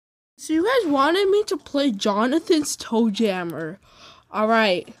So you guys wanted me to play Jonathan's ToeJammer.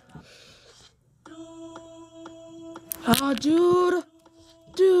 Alright. Oh, dude.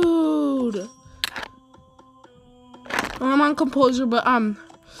 I'm on Composer, but,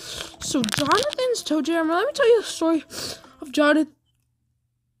 so Jonathan's ToeJammer, let me tell you the story of Jonathan.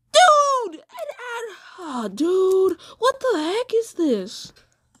 Dude, what the heck is this?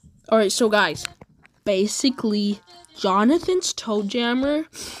 Alright, so guys, basically, Jonathan's ToeJammer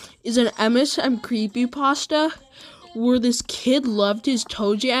is an MSM creepypasta where this kid loved his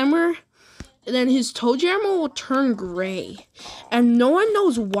ToeJammer, and then his ToeJammer will turn gray, and no one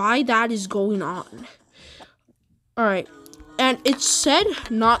knows why that is going on. Alright, and it's said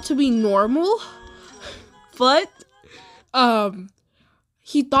not to be normal, but,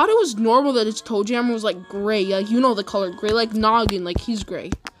 he thought it was normal that his ToeJammer was, like, gray, like, you know the color gray, like Noggin, like, he's gray,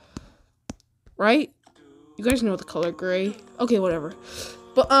 right? You guys know the color gray. Okay, whatever.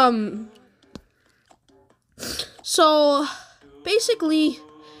 But, so, basically,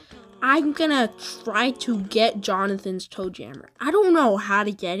 I'm gonna try to get Jonathan's ToeJammer. I don't know how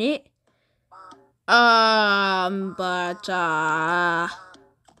to get it. But, I'll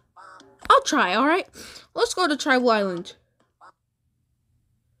try, alright? Let's go to Tribal Island.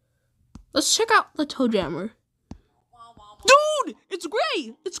 Let's check out the ToeJammer. Dude! It's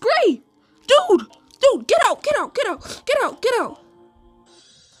gray! It's gray! Dude! Get out!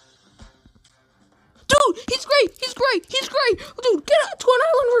 Dude, he's gray! Dude, get out to an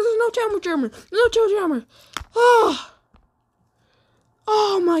island where there's no ToeJammer.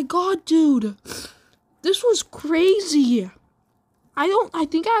 Oh my god, dude. This was crazy. I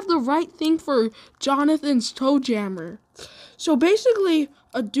think I have the right thing for Jonathan's ToeJammer. So basically,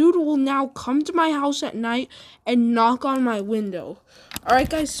 a dude will now come to my house at night and knock on my window. Alright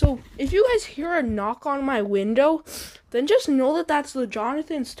guys, so if you guys hear a knock on my window, then just know that that's the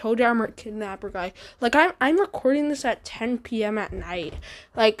Jonathan's ToeJammer kidnapper guy. Like, I'm recording this at 10 p.m. at night.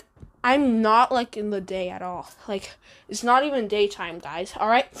 Like, I'm not, like, in the day at all. Like, it's not even daytime, guys.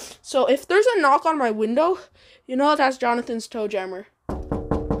 Alright? So if there's a knock on my window, you know that's Jonathan's ToeJammer.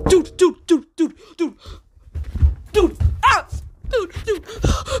 Dude.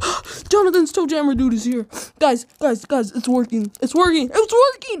 Jonathan's ToeJammer dude is here. Guys, it's working. Dude.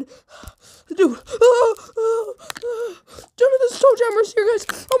 Jonathan's ToeJammer is here, guys.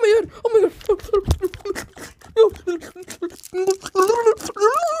 Oh my god.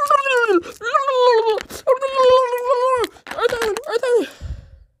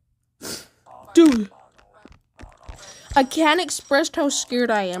 Dude. I can't express how scared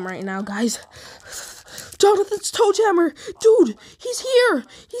I am right now, guys. Jonathan's ToeJammer! Dude, he's here!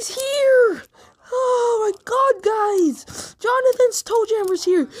 Oh my god, guys! Jonathan's ToeJammer's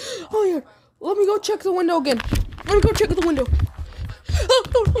here! Oh yeah, let me go check the window again. Oh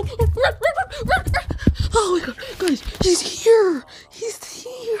my god, guys, he's here!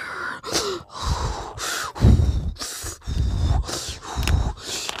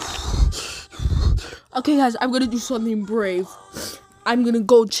 Okay, guys, I'm gonna do something brave. I'm gonna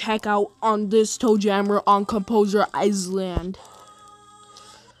go check out on this ToeJammer on Composer Island.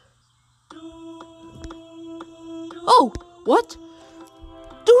 Oh, what?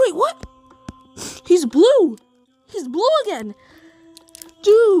 Dude, wait, what? He's blue again.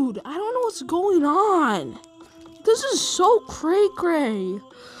 Dude, I don't know what's going on. This is so cray.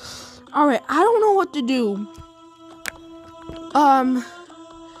 Alright, I don't know what to do.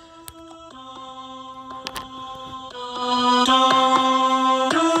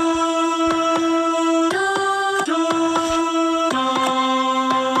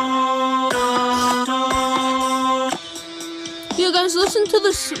 You guys listen to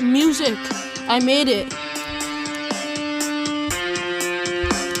this music. I made it.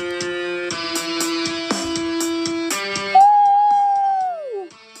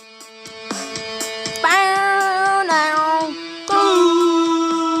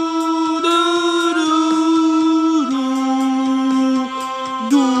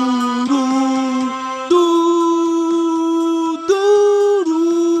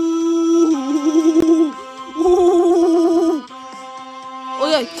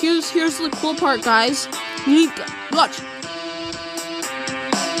 Here's the cool part, guys. Watch.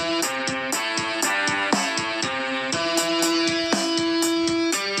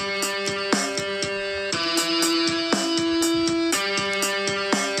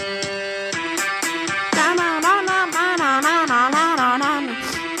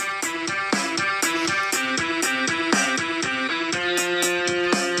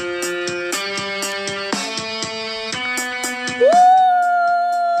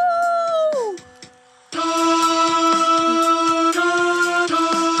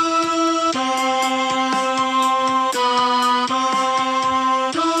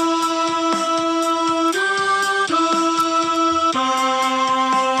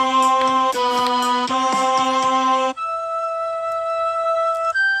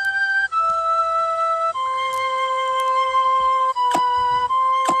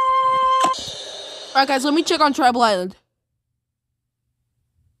 Alright, guys, let me check on Tribal Island.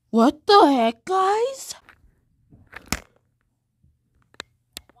 What the heck, guys?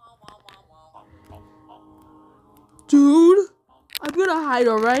 Dude, I'm gonna hide,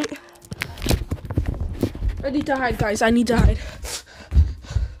 alright? I need to hide, guys. I need to hide.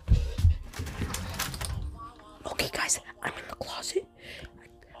 Okay, guys, I'm in the closet.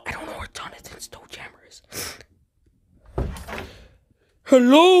 I don't know where Jonathan's toe jammer is.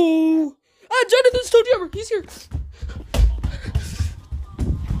 Hello? Ah, Jonathan's toe jammer. He's here.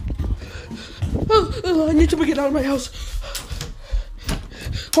 I need to get out of my house.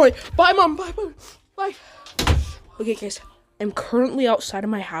 Alright, bye, Mom. Bye, bye, bye. Okay, guys, I'm currently outside of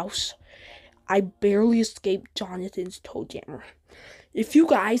my house. I barely escaped Jonathan's toe jammer. If you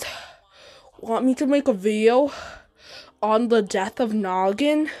guys want me to make a video on the death of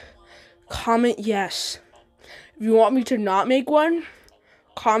Noggin, comment yes. If you want me to not make one,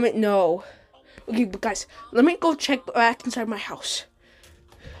 comment no. Okay, but guys, let me go check back inside my house.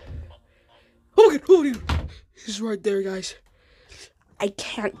 Oh my god, he's right there, guys. I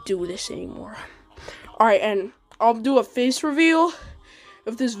can't do this anymore. Alright, and I'll do a face reveal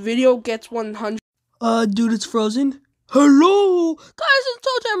if this video gets 100. Dude, it's frozen. Hello? Guys, it's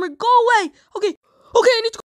toe jammer. Go away. Okay, I need to